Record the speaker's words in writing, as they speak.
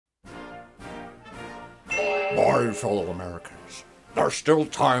My fellow Americans, there's still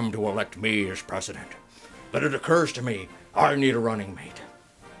time to elect me as president. But it occurs to me I need a running mate.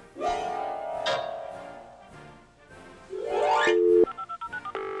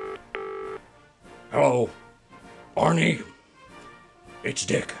 Hello, Arnie. It's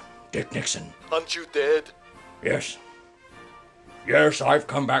Dick Nixon. Aren't you dead? Yes. Yes, I've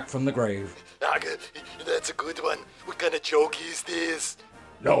come back from the grave. That's a good one. What kind of joke is this?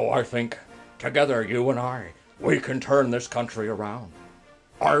 No, I think, together, you and I, we can turn this country around.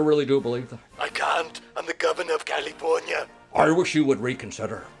 I really do believe that. I can't. I'm the governor of California. I wish you would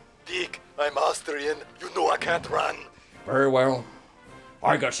reconsider. Dick, I'm Austrian. You know I can't run. Very well.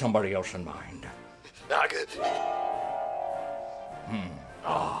 I got somebody else in mind.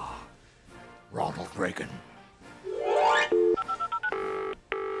 Ronald Regan.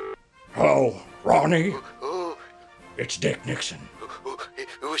 Hello, Ronnie. Oh, It's Dick Nixon.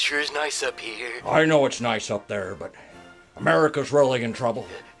 sure is nice up here. I know it's nice up there, but America's really in trouble.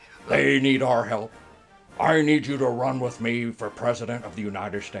 They need our help. I need you to run with me for President of the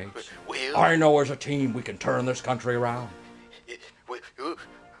United States. Well, I know as a team we can turn this country around. I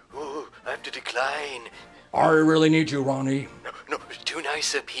have to decline. I really need you, Ronnie. No, it's too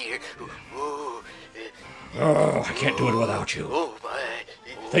nice up here. I can't do it without you. Oh,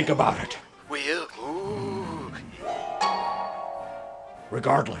 my. Think about it. Well,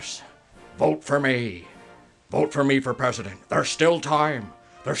 Regardless, vote for me. Vote for me for president. There's still time.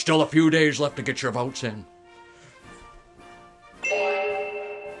 There's still a few days left to get your votes in.